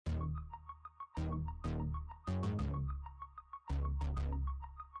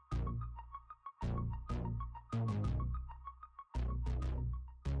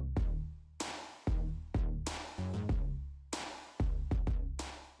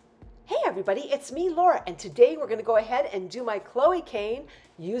everybody, it's me, Laura, and today we're going to go ahead and do my Chloe cane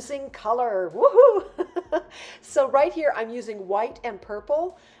using color. Woohoo! So right here I'm using white and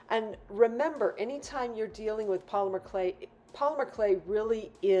purple, and remember, anytime you're dealing with polymer clay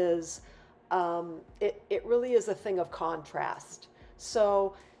really is it really is a thing of contrast.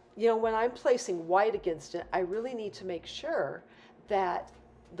 So when I'm placing white against it, I really need to make sure that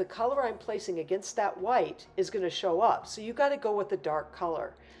the color I'm placing against that white is going to show up. So you got to go with the dark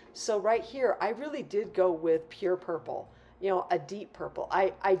color. So right here, I really did go with pure purple, a deep purple.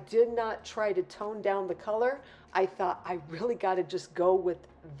 I did not try to tone down the color. I thought I really got to just go with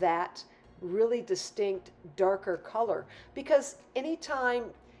that really distinct darker color, because anytime,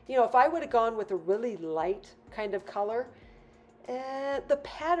 if I would have gone with a really light kind of color, the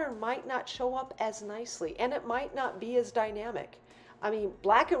pattern might not show up as nicely and it might not be as dynamic. I mean,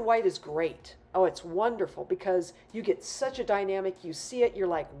 black and white is great. Oh, it's wonderful because you get such a dynamic, you see it, you're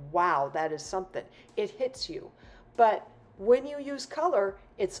like, wow, that is something. It hits you. But when you use color,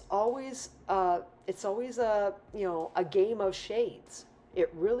 it's always a game of shades.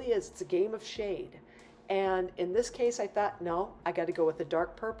 It really is. It's a game of shade. And in this case, I thought, no, I got to go with the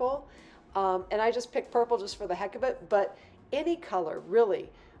dark purple. And I just picked purple just for the heck of it. But any color,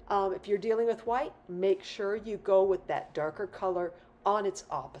 really, if you're dealing with white, make sure you go with that darker color on its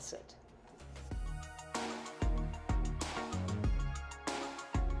opposite.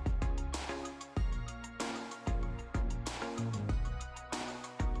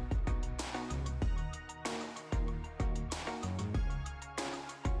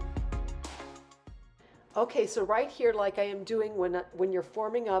 Okay, so right here, like I am doing when you're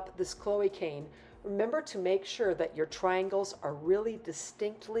forming up this Chloe cane, remember to make sure that your triangles are really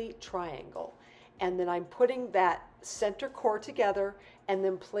distinctly triangle. And then I'm putting that center core together and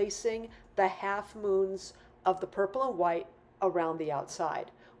then placing the half moons of the purple and white around the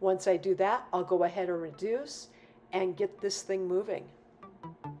outside. Once I do that, I'll go ahead and reduce and get this thing moving.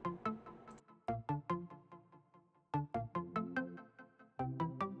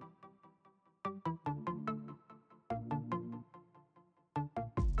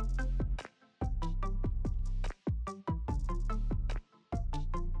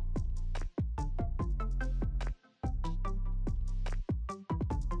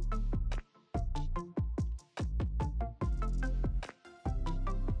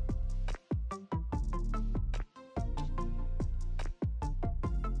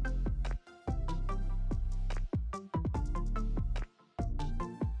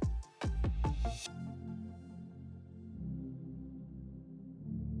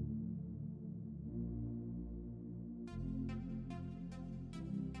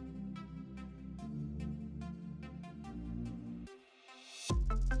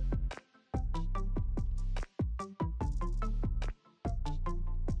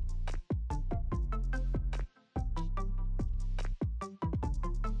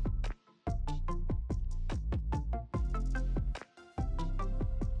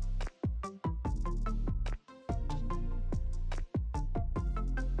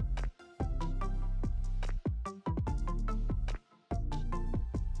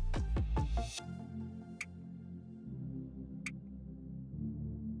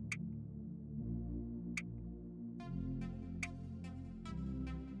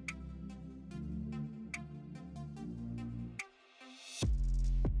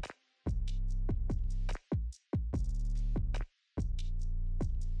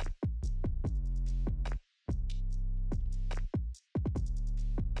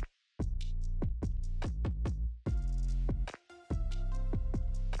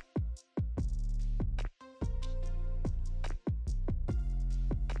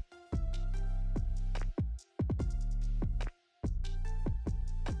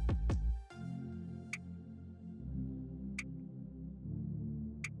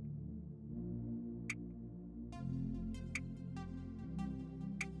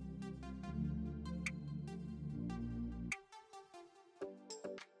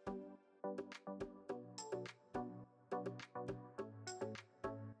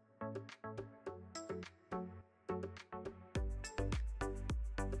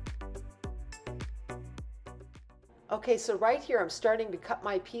 Okay, so right here I'm starting to cut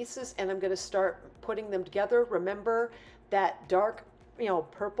my pieces and I'm going to start putting them together. Remember that dark,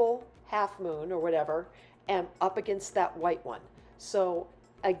 purple half moon or whatever, and up against that white one. So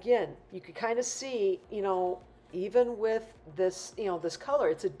again, you can kind of see, even with this, this color,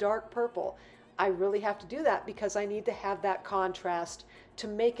 it's a dark purple. I really have to do that because I need to have that contrast to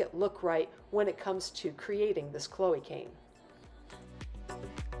make it look right when it comes to creating this Chloe cane.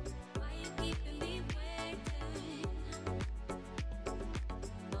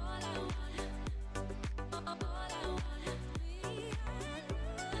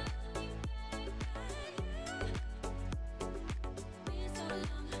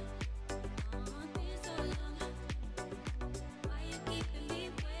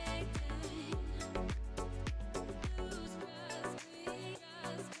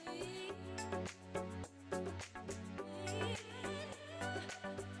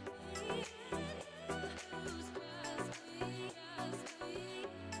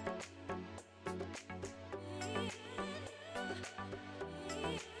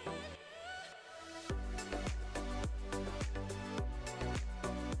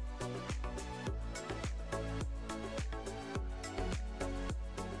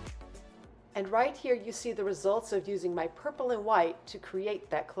 And right here you see the results of using my purple and white to create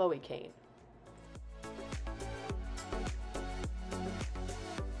that Chloe cane.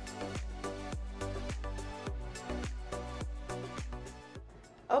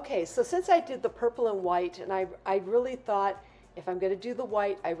 Okay, so since I did the purple and white, and I really thought if I'm going to do the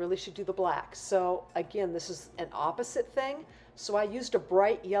white, I really should do the black. So again, this is an opposite thing. So I used a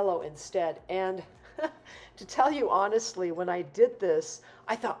bright yellow instead. And to tell you honestly, when I did this,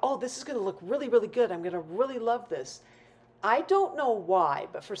 I thought, oh, this is going to look really, really good. I'm going to really love this. I don't know why,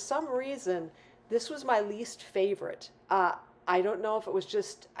 but for some reason, this was my least favorite. I don't know if it was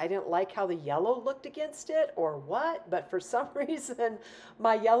just I didn't like how the yellow looked against it or what, but for some reason,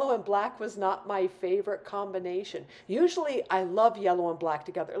 my yellow and black was not my favorite combination. Usually, I love yellow and black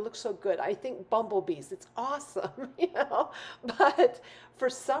together. It looks so good. I think bumblebees, it's awesome, you know? But for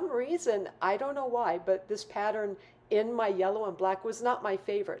some reason, I don't know why, but this pattern in my yellow and black was not my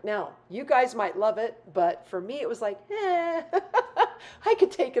favorite. Now, you guys might love it, but for me, it was like, eh, I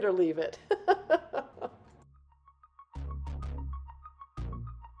could take it or leave it.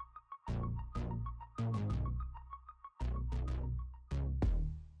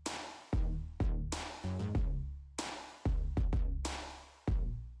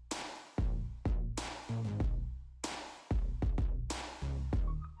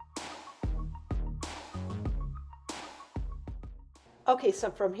 Okay,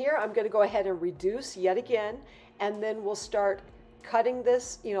 so from here, I'm going to go ahead and reduce yet again, and then we'll start cutting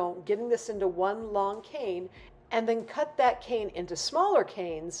this, you know, getting this into one long cane, and then cut that cane into smaller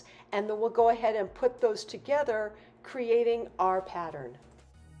canes, and then we'll go ahead and put those together, creating our pattern.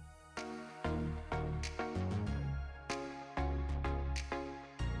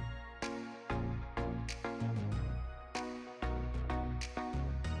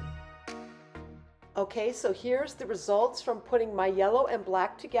 Okay, so here's the results from putting my yellow and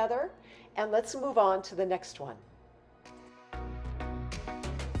black together, and let's move on to the next one.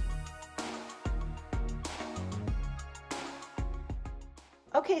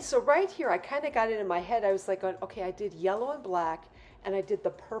 Okay, so right here, I kind of got it in my head. I was like, okay, I did yellow and black, and I did the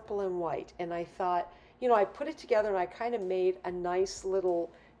purple and white, and I thought, you know, I put it together, and I kind of made a nice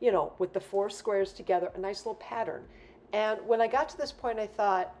little, you know, with the 4 squares together, a nice little pattern. And when I got to this point, I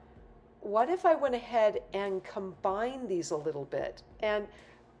thought, what if I went ahead and combined these a little bit? And,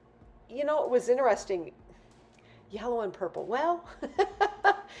 you know, it was interesting, yellow and purple. Well,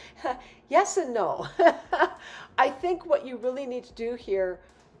 yes and no. I think what you really need to do here,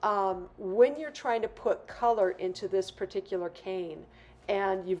 when you're trying to put color into this particular cane,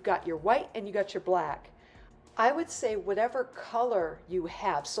 and you've got your white and you got your black, I would say whatever color you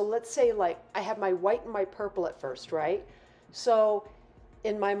have. So let's say like I have my white and my purple at first, right? So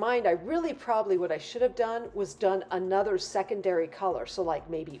in my mind, I really probably what I should have done was done another secondary color. So like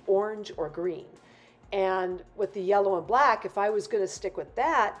maybe orange or green. And with the yellow and black, if I was going to stick with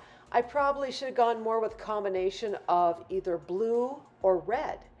that, I probably should have gone more with a combination of either blue or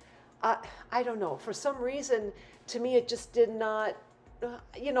red. I don't know. For some reason, to me, it just did not,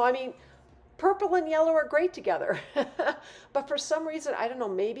 you know, I mean, purple and yellow are great together. But for some reason, I don't know,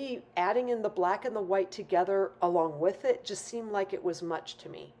 maybe adding in the black and the white together along with it just seemed like it was much to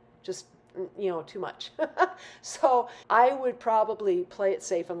me. Just, you know, too much. So I would probably play it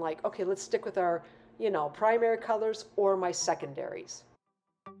safe and like, okay, let's stick with our, you know, primary colors or my secondaries.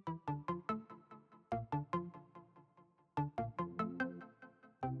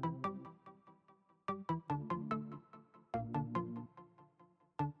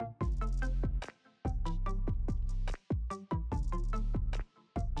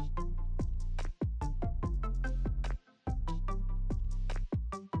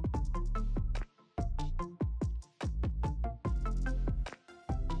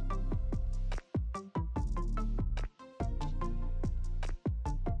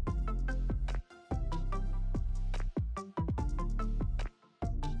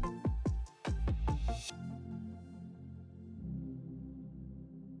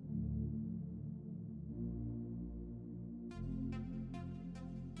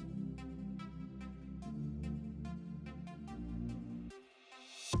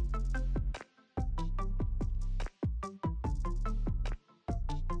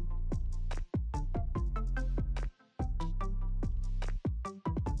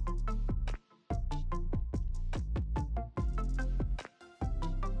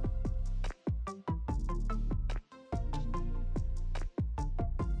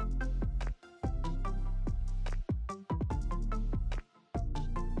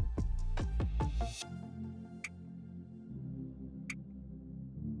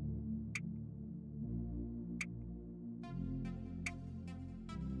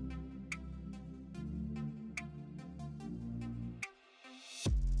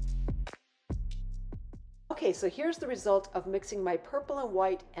 Okay, so here's the result of mixing my purple and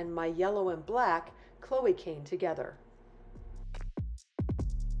white and my yellow and black Chloe cane together.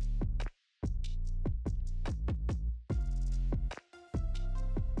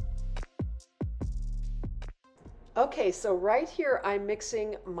 Okay, so right here I'm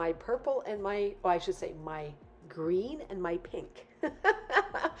mixing my purple and my, well, I should say my green and my pink.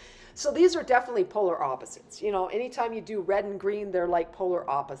 So these are definitely polar opposites. You know, anytime you do red and green, they're like polar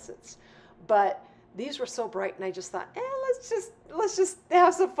opposites. But these were so bright and I just thought, let's just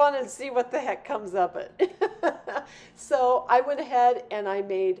have some fun and see what the heck comes of it. So I went ahead and I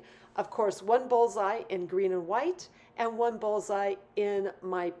made, of course, one bullseye in green and white and one bullseye in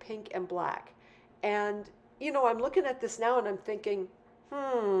my pink and black. And you know, I'm looking at this now and I'm thinking,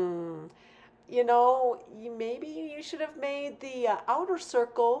 you know, maybe you should have made the outer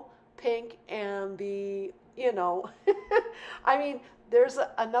circle pink and the, you know, I mean, there's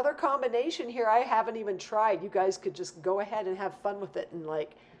another combination here I haven't even tried. You guys could just go ahead and have fun with it and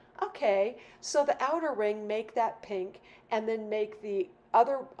like, okay, so the outer ring, make that pink and then make the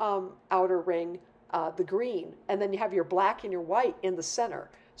other outer ring the green, and then you have your black and your white in the center.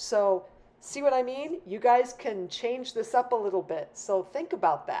 So see what I mean? You guys can change this up a little bit, so think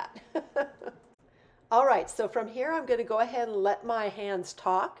about that. All right, so from here I'm going to go ahead and let my hands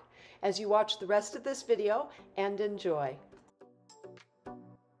talk as you watch the rest of this video and enjoy.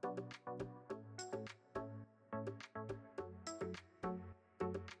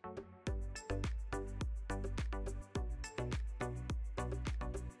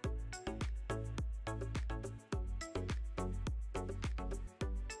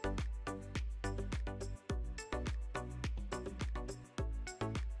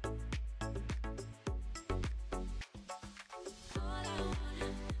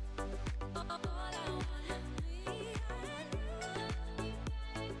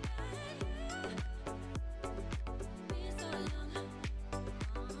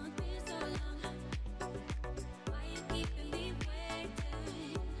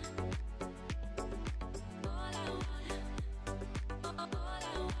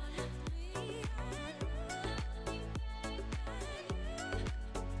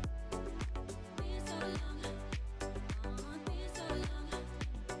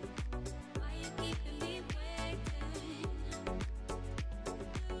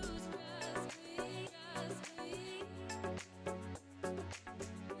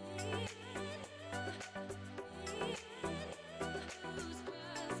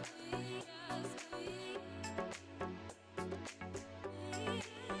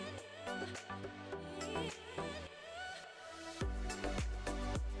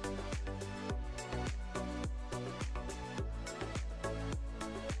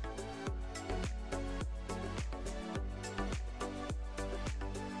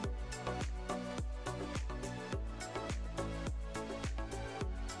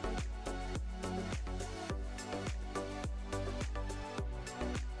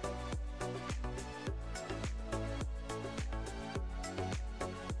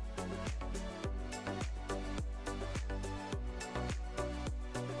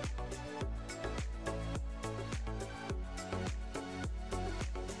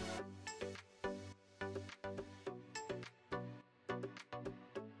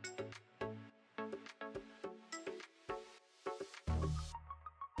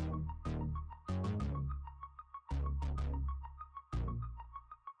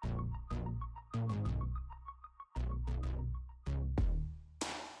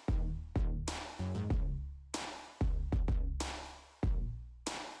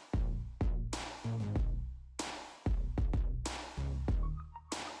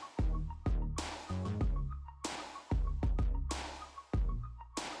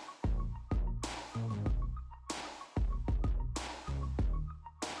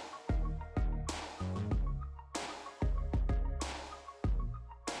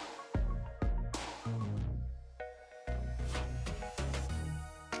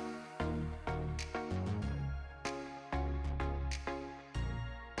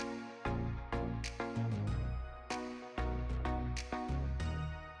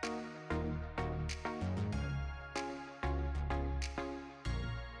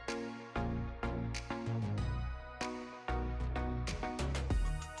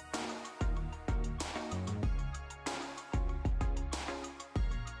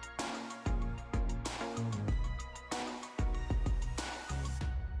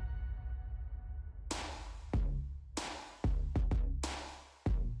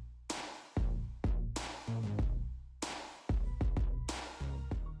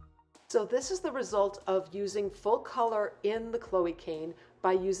 So this is the result of using full color in the Chloe cane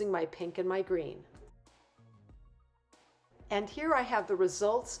by using my pink and my green. And here I have the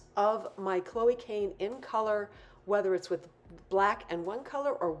results of my Chloe cane in color, whether it's with black and one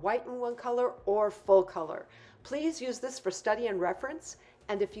color or white and one color or full color. Please use this for study and reference.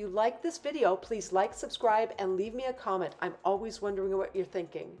 And if you like this video, please like, subscribe, and leave me a comment. I'm always wondering what you're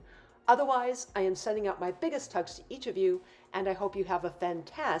thinking. Otherwise, I am sending out my biggest hugs to each of you, and I hope you have a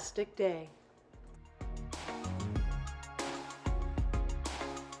fantastic day.